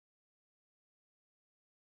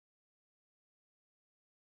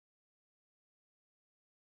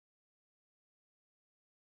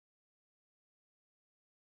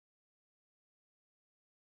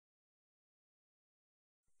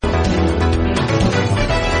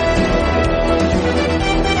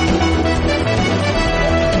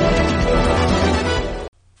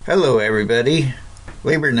Hello, everybody.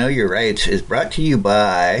 Labor Know Your Rights is brought to you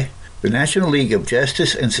by the National League of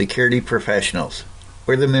Justice and Security Professionals,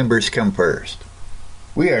 where the members come first.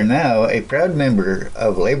 We are now a proud member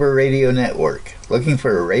of Labor Radio Network. Looking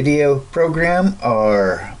for a radio program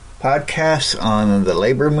or podcasts on the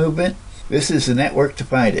labor movement? This is the network to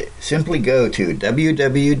find it. Simply go to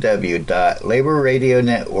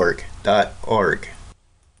www.laborradionetwork.org.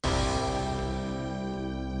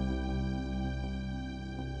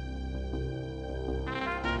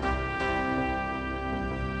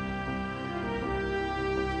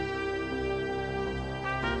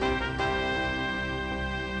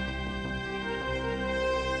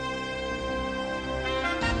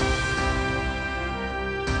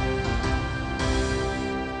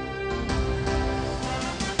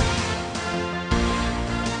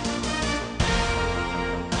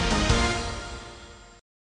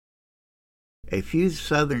 A few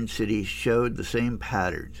southern cities showed the same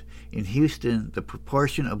patterns. In Houston, the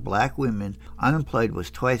proportion of black women unemployed was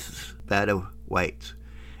twice that of whites.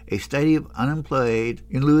 A study of unemployed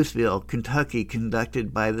in Louisville, Kentucky,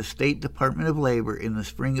 conducted by the State Department of Labor in the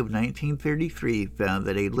spring of 1933 found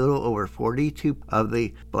that a little over 42% of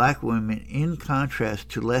the black women, in contrast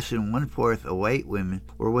to less than one-fourth of white women,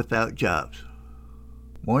 were without jobs.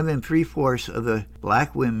 More than three-fourths of the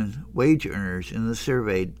black women wage earners in the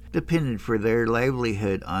survey depended for their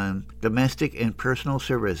livelihood on domestic and personal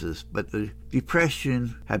services, but the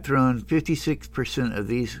Depression had thrown 56% of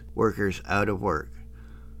these workers out of work.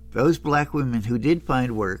 Those black women who did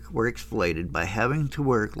find work were exploited by having to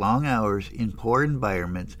work long hours in poor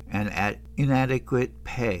environments and at inadequate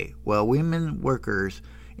pay, while women workers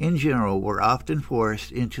in general were often forced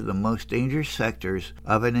into the most dangerous sectors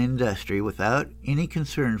of an industry without any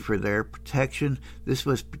concern for their protection. This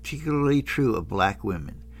was particularly true of black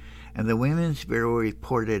women. And the Women's Bureau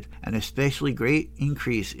reported an especially great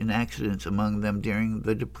increase in accidents among them during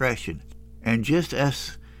the Depression. And just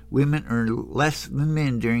as women earned less than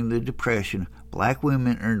men during the Depression, black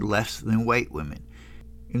women earned less than white women.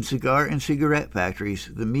 In cigar and cigarette factories,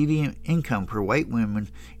 the median income for white women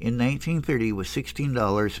in 1930 was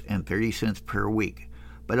 $16.30 per week,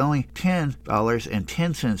 but only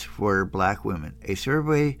 $10.10 for black women. A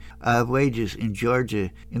survey of wages in Georgia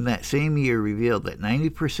in that same year revealed that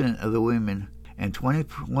 90% of the women and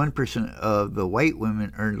 21% of the white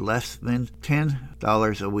women earned less than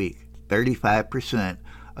 $10 a week. 35%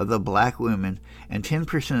 of the black women and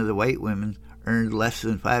 10% of the white women earned less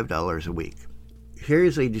than $5 a week. Here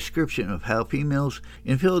is a description of how females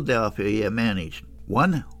in Philadelphia managed.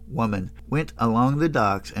 One woman went along the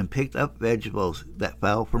docks and picked up vegetables that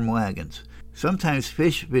fell from wagons. Sometimes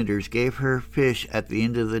fish vendors gave her fish at the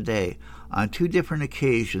end of the day. On 2 different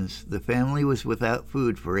occasions, the family was without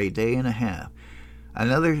food for a day and a half.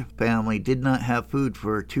 Another family did not have food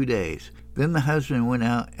for 2 days. Then the husband went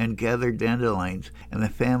out and gathered dandelions, and the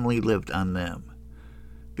family lived on them.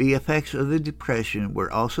 The effects of the Depression were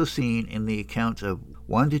also seen in the accounts of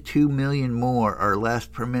 1 to 2 million more or less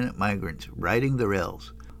permanent migrants riding the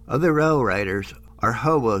rails. Of the rail riders are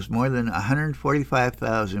hobos. More than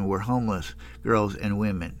 145,000 were homeless girls and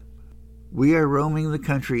women. We are roaming the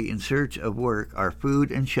country in search of work, our food,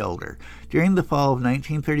 and shelter. During the fall of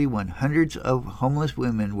 1931, hundreds of homeless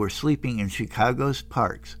women were sleeping in Chicago's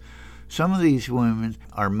parks. Some of these women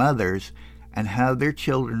are mothers and have their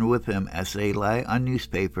children with them as they lie on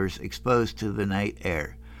newspapers exposed to the night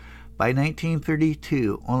air. By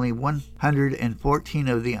 1932, only 114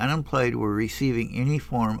 of the unemployed were receiving any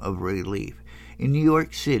form of relief. In New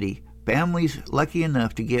York City, families lucky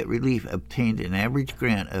enough to get relief obtained an average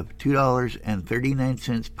grant of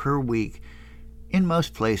 $2.39 per week. In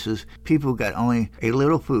most places, people got only a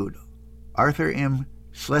little food. Arthur M.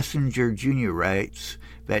 Schlesinger Jr. writes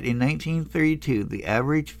that in 1932, the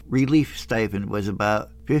average relief stipend was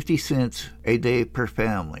about 50 cents a day per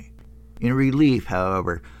family. In relief,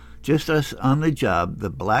 however, just as on the job, the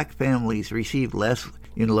black families received less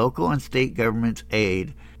in local and state government's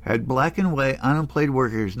aid. Had black and white unemployed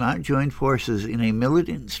workers not joined forces in a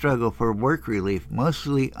militant struggle for work relief,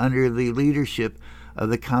 mostly under the leadership of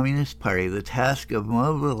the Communist Party, the task of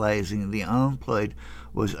mobilizing the unemployed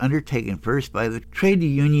was undertaken first by the Trade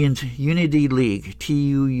Unions Unity League,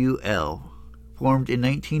 TUUL, formed in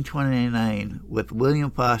 1929 with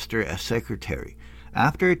William Foster as secretary.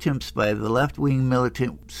 After attempts by the left-wing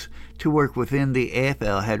militants to work within the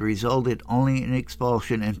AFL had resulted only in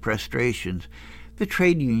expulsion and frustrations, The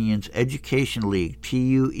Trade Unions Education League,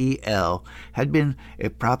 TUEL, had been a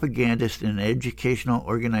propagandist and educational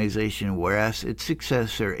organization, whereas its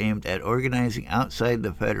successor aimed at organizing outside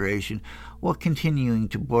the Federation while continuing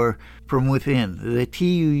to bore from within. The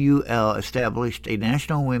TUEL established a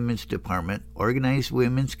national women's department, organized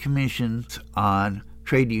women's commissions on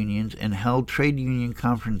trade unions, and held trade union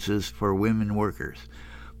conferences for women workers.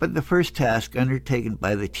 But the first task undertaken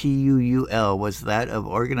by the TUEL was that of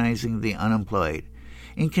organizing the unemployed.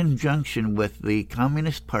 In conjunction with the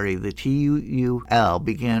Communist Party, the TUEL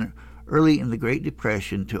began early in the Great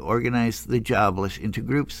Depression to organize the jobless into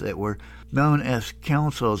groups that were known as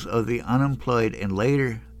Councils of the Unemployed and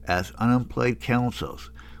later as Unemployed Councils.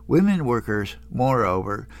 Women workers,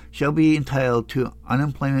 moreover, shall be entitled to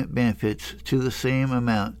unemployment benefits to the same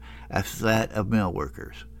amount as that of male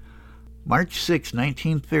workers. March 6,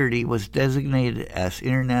 1930 was designated as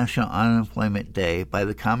International Unemployment Day by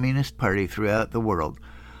the Communist Party throughout the world.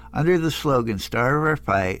 Under the slogan "Starve or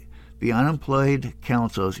Fight," the unemployed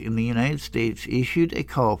councils in the United States issued a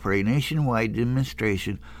call for a nationwide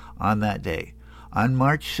demonstration on that day. On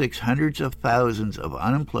March 6, hundreds of thousands of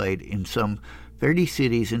unemployed in some 30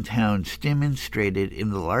 cities and towns demonstrated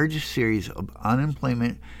in the largest series of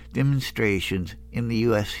unemployment demonstrations in the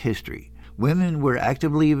U.S. history. Women were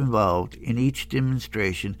actively involved in each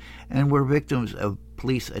demonstration and were victims of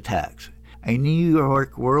police attacks. A New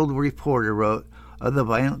York World reporter wrote of the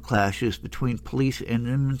violent clashes between police and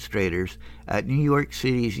demonstrators at New York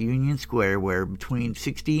City's Union Square, where between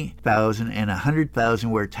 60,000 and 100,000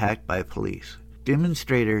 were attacked by police.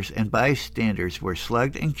 Demonstrators and bystanders were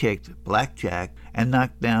slugged and kicked, blackjacked, and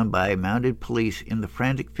knocked down by mounted police in the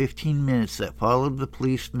frantic 15 minutes that followed the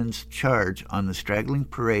policeman's charge on the straggling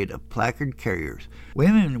parade of placard carriers.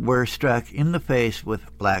 Women were struck in the face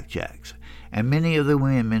with blackjacks, and many of the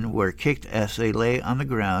women were kicked as they lay on the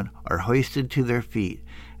ground or hoisted to their feet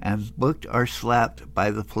and booked or slapped by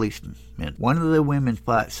the policemen. One of the women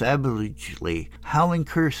fought savagely, howling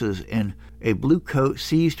curses, and a blue coat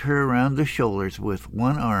seized her around the shoulders with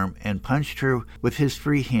one arm and punched her with his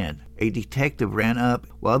free hand. A detective ran up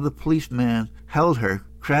while the policeman held her,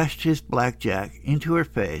 crashed his blackjack into her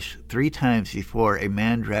face 3 times before a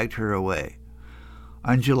man dragged her away.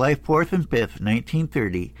 On July 4th and 5th,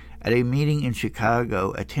 1930, at a meeting in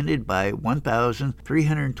Chicago attended by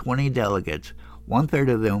 1,320 delegates, 1/3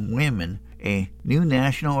 of them women, a new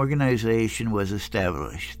national organization was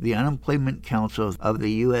established, the Unemployment Council of the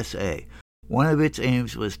USA. One of its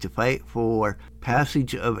aims was to fight for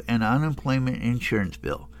passage of an unemployment insurance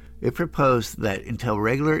bill. It proposed that until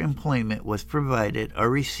regular employment was provided or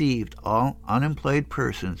received, all unemployed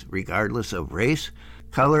persons, regardless of race,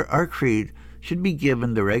 color, or creed, should be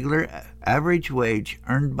given the regular average wage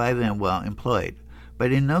earned by them while employed,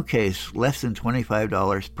 but in no case less than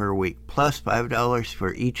 $25 per week, plus $5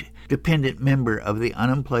 for each dependent member of the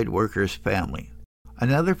unemployed worker's family.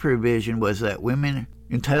 Another provision was that women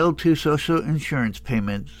entitled to social insurance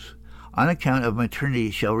payments on account of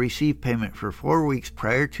maternity shall receive payment for 4 weeks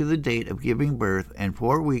prior to the date of giving birth and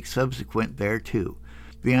 4 weeks subsequent thereto.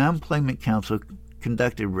 The Unemployment Council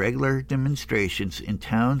conducted regular demonstrations in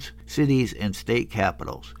towns, cities, and state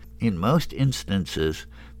capitals. In most instances,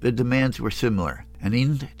 the demands were similar: an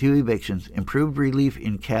end to evictions, improved relief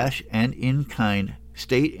in cash and in-kind,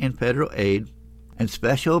 state and federal aid, and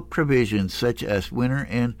special provisions such as winter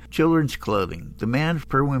and children's clothing. Demands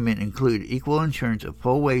for women include equal insurance of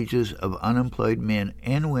full wages of unemployed men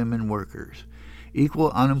and women workers,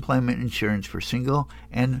 equal unemployment insurance for single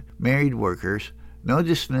and married workers, no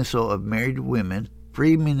dismissal of married women,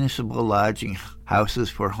 free municipal lodging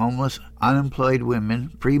houses for homeless unemployed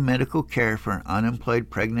women, free medical care for unemployed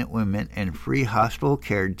pregnant women, and free hospital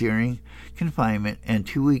care during confinement and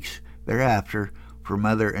 2 weeks thereafter for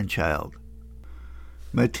mother and child.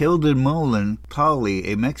 Matilda Mullen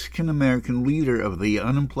Tolley, a Mexican-American leader of the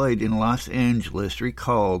unemployed in Los Angeles,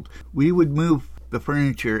 recalled, "We would move the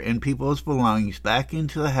furniture and people's belongings back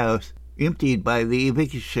into the house emptied by the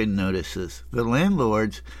eviction notices. The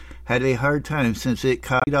landlords had a hard time since it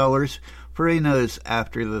cost $3 for a notice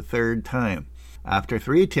after the 3rd time. After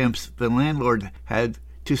 3 attempts, the landlord had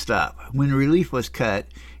to stop. When relief was cut,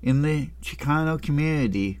 in the Chicano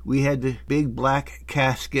community, we had the big black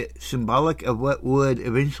casket symbolic of what would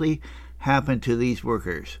eventually happen to these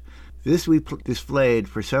workers. This we displayed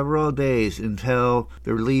for several days until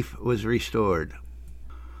the relief was restored."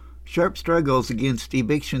 Sharp struggles against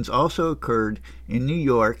evictions also occurred in New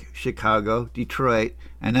York, Chicago, Detroit,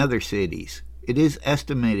 and other cities. It is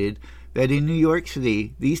estimated that in New York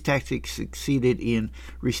City, these tactics succeeded in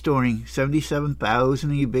restoring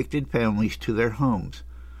 77,000 evicted families to their homes.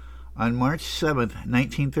 On March 7,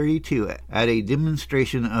 1932, at a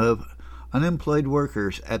demonstration of unemployed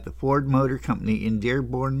workers at the Ford Motor Company in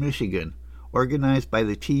Dearborn, Michigan, organized by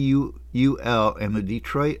the TUL and the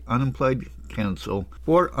Detroit Unemployed Council,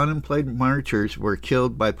 4 unemployed marchers were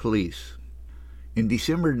killed by police. In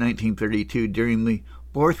December 1932, during the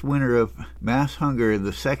 4th winter of mass hunger,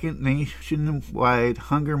 the second nationwide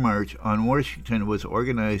hunger march on Washington was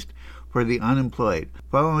organized for the unemployed.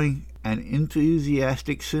 Following an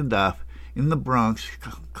enthusiastic send-off in the Bronx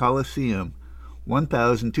Coliseum,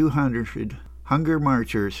 1,200 hunger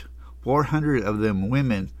marchers, 400 of them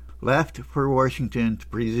women, left for Washington to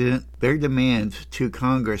present their demands to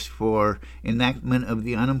Congress for enactment of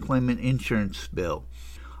the unemployment insurance bill.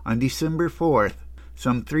 On December 4th,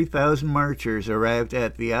 some 3,000 marchers arrived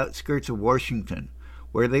at the outskirts of Washington,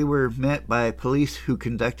 where they were met by police who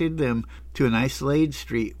conducted them to an isolated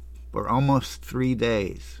street for almost 3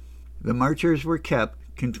 days. The marchers were kept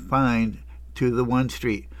confined to the one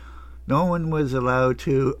street. No one was allowed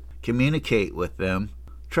to communicate with them.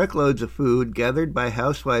 Truckloads of food gathered by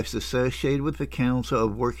housewives associated with the Council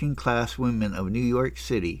of Working Class Women of New York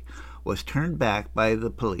City was turned back by the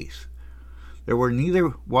police. There were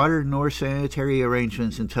neither water nor sanitary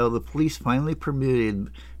arrangements until the police finally permitted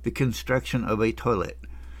the construction of a toilet.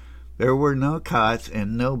 There were no cots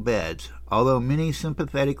and no beds, although many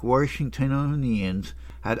sympathetic Washingtonians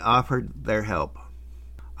had offered their help.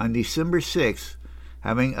 On December 6th,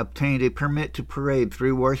 having obtained a permit to parade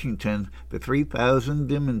through Washington, the 3,000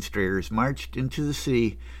 demonstrators marched into the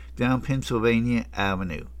city down Pennsylvania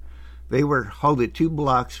Avenue. They were halted 2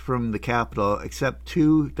 blocks from the Capitol, except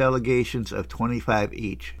 2 delegations of 25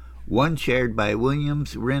 each, one chaired by William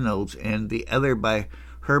Reynolds and the other by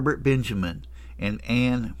Herbert Benjamin and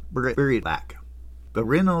Anne Burilack. The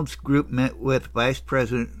Reynolds group met with Vice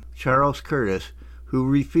President Charles Curtis, who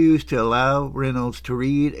refused to allow Reynolds to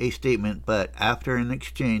read a statement, but after an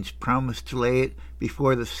exchange promised to lay it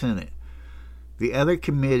before the Senate. The other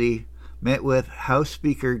committee met with House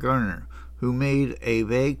Speaker Garner, who made a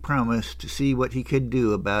vague promise to see what he could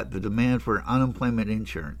do about the demand for unemployment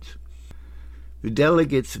insurance. The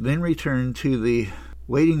delegates then returned to the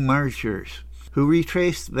waiting marchers, who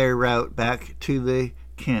retraced their route back to the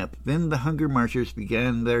camp. Then the hunger marchers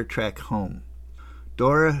began their trek home.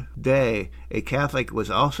 Dora Day, a Catholic, was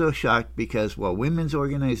also shocked because while women's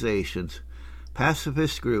organizations,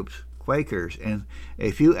 pacifist groups, Quakers, and a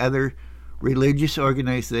few other religious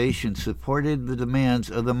organizations supported the demands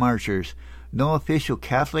of the marchers, no official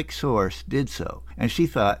Catholic source did so, and she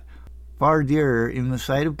thought, far dearer in the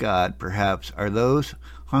sight of God, perhaps, are those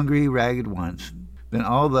hungry, ragged ones than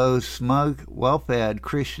all those smug, well-fed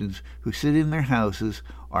Christians who sit in their houses,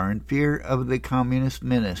 are in fear of the communist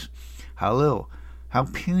menace. How little, how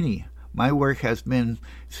puny my work has been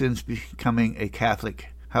since becoming a Catholic,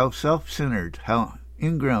 how self-centered, how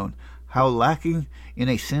ingrown, how lacking in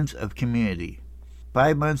a sense of community.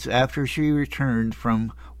 5 months after she returned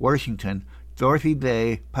from Washington, Dorothy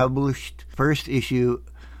Day published the first issue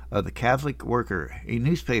of the Catholic Worker, a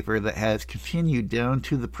newspaper that has continued down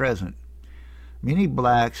to the present. Many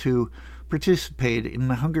blacks who participated in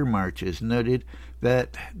the hunger marches noted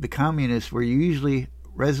that the communists were usually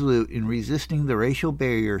resolute in resisting the racial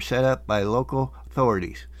barrier set up by local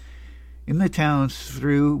authorities. In the towns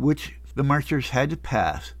through which the marchers had to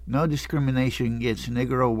pass, no discrimination against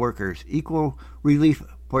Negro workers, equal relief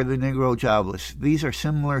for the Negro jobless. These or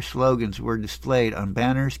similar slogans were displayed on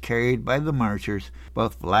banners carried by the marchers,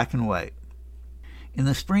 both black and white. In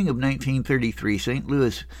the spring of 1933, St.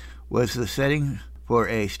 Louis was the setting for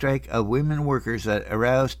a strike of women workers that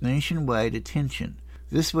aroused nationwide attention.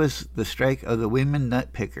 This was the strike of the women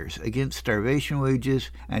nut pickers against starvation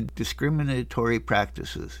wages and discriminatory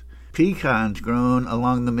practices. Pecans grown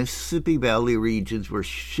along the Mississippi Valley regions were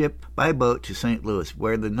shipped by boat to St. Louis,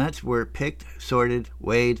 where the nuts were picked, sorted,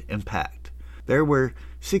 weighed, and packed. There were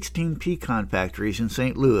 16 pecan factories in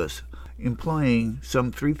St. Louis, employing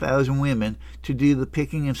some 3,000 women to do the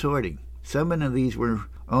picking and sorting. 7 of these were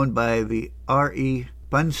owned by the R.E.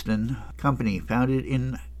 Funston Company, founded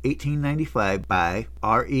in 1895 by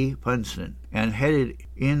R.E. Funston, and headed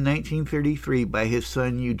in 1933 by his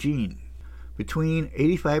son Eugene. Between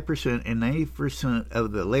 85% and 90%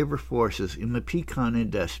 of the labor forces in the pecan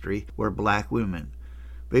industry were black women.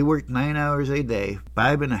 They worked 9 hours a day,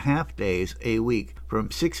 5.5 days a week, from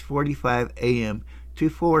 6:45 a.m. to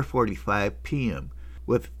 4:45 p.m.,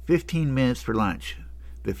 with 15 minutes for lunch.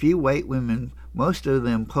 The few white women, most of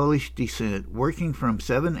them Polish descent, working from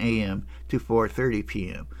 7 a.m. to 4:30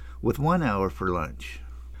 p.m., with 1 hour for lunch.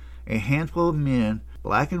 A handful of men,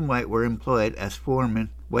 black and white, were employed as foremen,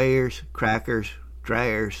 weighers, crackers,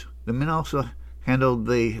 dryers. The men also handled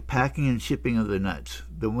the packing and shipping of the nuts.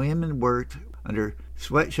 The women worked under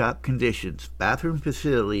sweatshop conditions. Bathroom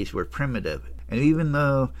facilities were primitive, and even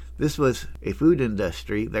though this was a food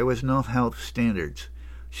industry, there was no health standards.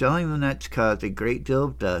 Shelling the nuts caused a great deal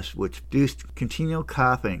of dust, which produced continual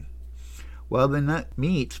coughing, while the nut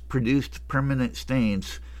meats produced permanent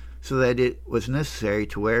stains, so that it was necessary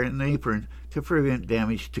to wear an apron to prevent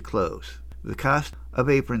damage to clothes. The cost of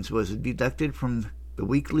aprons was deducted from the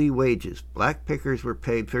weekly wages. Black pickers were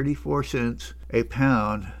paid 34 cents a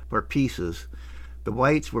pound for pieces. The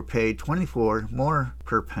whites were paid 24 more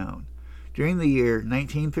per pound. During the year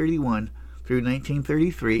 1931 through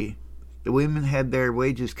 1933, the women had their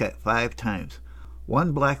wages cut 5 times.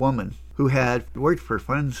 One black woman who had worked for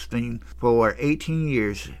Funston for 18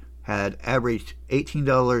 years had averaged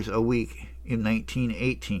 $18 a week in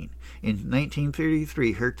 1918. In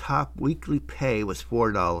 1933, her top weekly pay was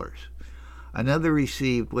 $4. Another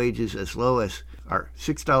received wages as low as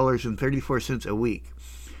 $6.34 a week.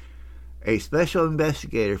 A special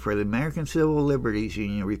investigator for the American Civil Liberties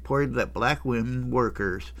Union reported that black women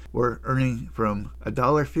workers were earning from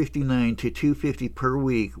 $1.59 to $2.50 per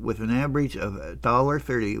week, with an average of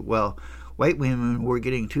 $1.30, while white women were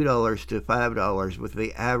getting $2 to $5 with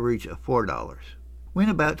the average of $4. When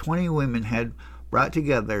about 20 women had brought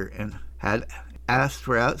together and had asked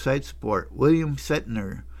for outside support, William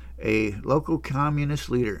Setner, a local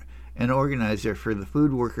communist leader and organizer for the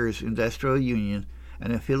Food Workers Industrial Union,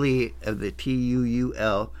 an affiliate of the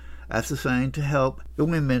TUUL, as assigned to help the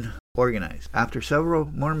women organize. After several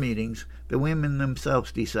more meetings, the women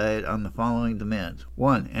themselves decided on the following demands.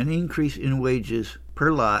 1. An increase in wages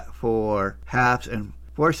per lot for halves and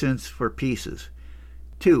 4 cents for pieces.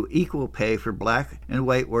 2. Equal pay for black and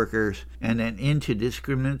white workers and an end to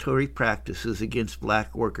discriminatory practices against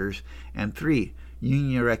black workers. And 3.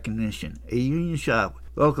 Union recognition. A union shop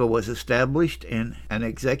local was established and an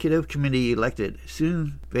executive committee elected.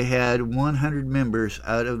 Soon they had 100 members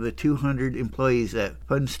out of the 200 employees at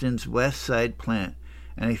Funston's West Side plant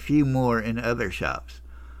and a few more in other shops.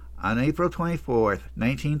 On April 24,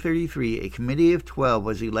 1933, a committee of 12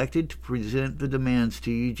 was elected to present the demands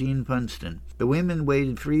to Eugene Funston. The women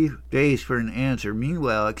waited 3 days for an answer,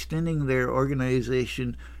 meanwhile extending their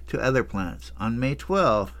organization to other plants. On May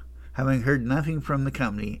 12th, having heard nothing from the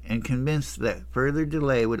company and convinced that further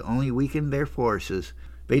delay would only weaken their forces,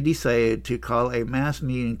 they decided to call a mass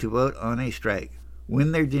meeting to vote on a strike.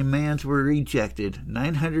 When their demands were rejected,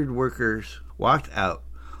 900 workers walked out.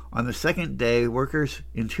 On the second day, workers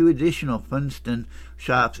in 2 additional Funston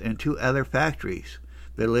shops and 2 other factories,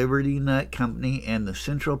 the Liberty Nut Company and the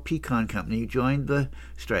Central Pecan Company, joined the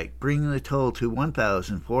strike, bringing the total to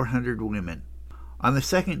 1,400 women. On the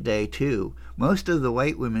second day, too, most of the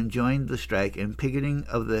white women joined the strike and picketing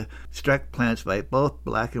of the struck plants by both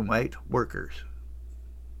black and white workers.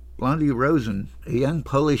 Blondie Rosen, a young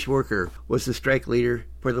Polish worker, was the strike leader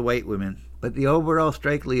for the white women, but the overall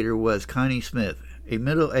strike leader was Connie Smith, a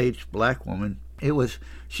middle-aged black woman. It was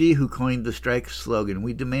she who coined the strike slogan,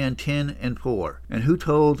 "We demand 10 and 4," and who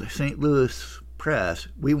told St. Louis Press,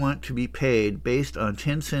 "We want to be paid based on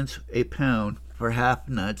 10 cents a pound for half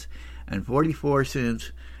nuts and 44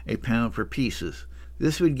 cents a pound for pieces.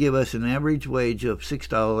 This would give us an average wage of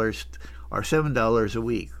 $6 or $7 a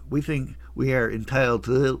week. We think we are entitled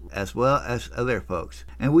to it as well as other folks,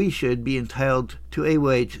 and we should be entitled to a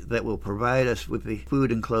wage that will provide us with the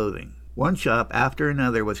food and clothing." One shop after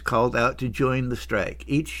another was called out to join the strike.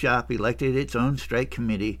 Each shop elected its own strike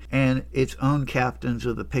committee and its own captains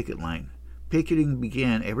of the picket line. Picketing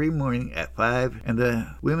began every morning at 5, and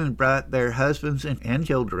the women brought their husbands and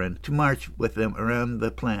children to march with them around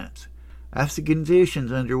the plants. As the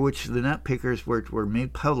conditions under which the nut pickers worked were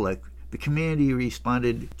made public, the community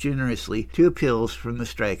responded generously to appeals from the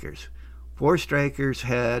strikers. 4 strikers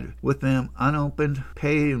had with them unopened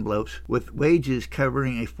pay envelopes with wages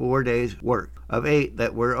covering a 4 days' work. Of 8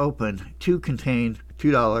 that were opened, 2 contained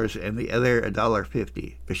 $2 and the other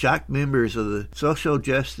 $1.50. The shocked members of the Social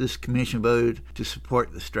Justice Commission voted to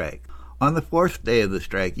support the strike. On the 4th day of the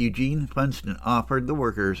strike, Eugene Funston offered the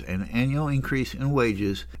workers an annual increase in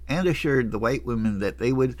wages and assured the white women that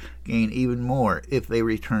they would gain even more if they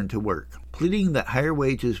returned to work. Pleading that higher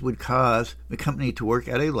wages would cause the company to work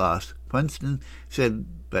at a loss, Funston said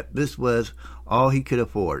that this was all he could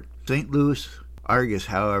afford. St. Louis Argus,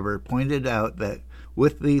 however, pointed out that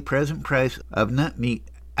with the present price of nut meat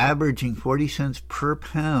averaging 40 cents per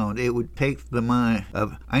pound, it would take the mind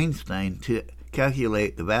of Einstein to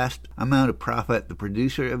calculate the vast amount of profit the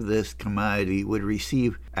producer of this commodity would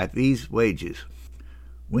receive at these wages.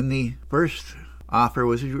 When the first offer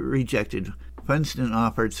was rejected, Funston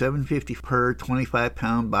offered $7.50 per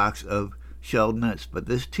 25-pound box of unshelled nuts, but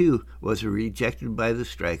this too was rejected by the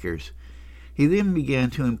strikers. He then began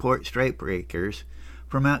to import strikebreakers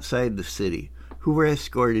from outside the city, who were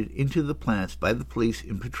escorted into the plants by the police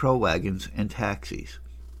in patrol wagons and taxis.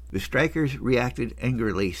 The strikers reacted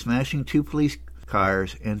angrily, smashing 2 police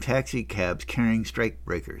cars and taxi cabs carrying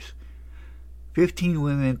strikebreakers. 15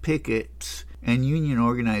 women pickets and union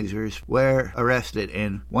organizers were arrested,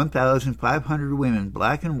 and 1,500 women,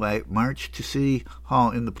 black and white, marched to City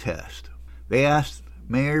Hall in the protest. They asked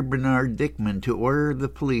Mayor Bernard Dickman to order the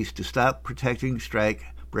police to stop protecting strike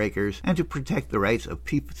breakers and to protect the rights of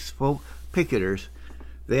peaceful picketers.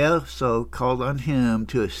 They also called on him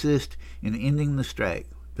to assist in ending the strike.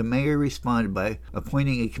 The mayor responded by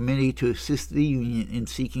appointing a committee to assist the union in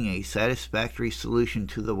seeking a satisfactory solution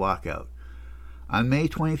to the walkout. On May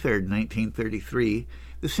 23, 1933,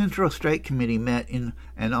 the Central Strike Committee met in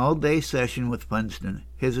an all-day session with Funston,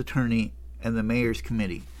 his attorney, and the mayor's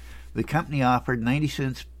committee. The company offered 90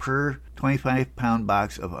 cents per 25-pound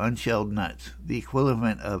box of unshelled nuts, the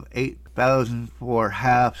equivalent of 8,004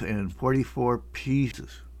 halves and 44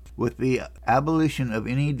 pieces. With the abolition of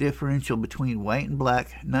any differential between white and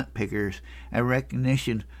black nut pickers and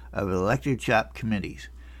recognition of elected shop committees,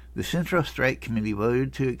 the Central Strike Committee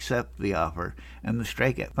voted to accept the offer, and the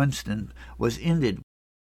strike at Funston was ended.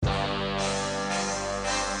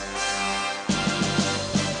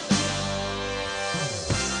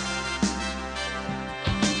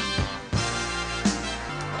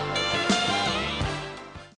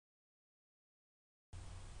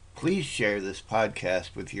 Please share this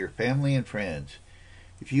podcast with your family and friends.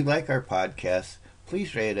 If you like our podcast,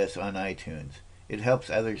 please rate us on iTunes. It helps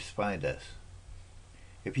others find us.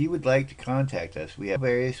 If you would like to contact us, we have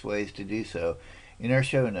various ways to do so in our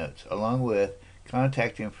show notes, along with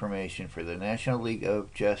contact information for the National League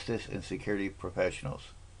of Justice and Security Professionals.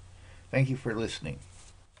 Thank you for listening.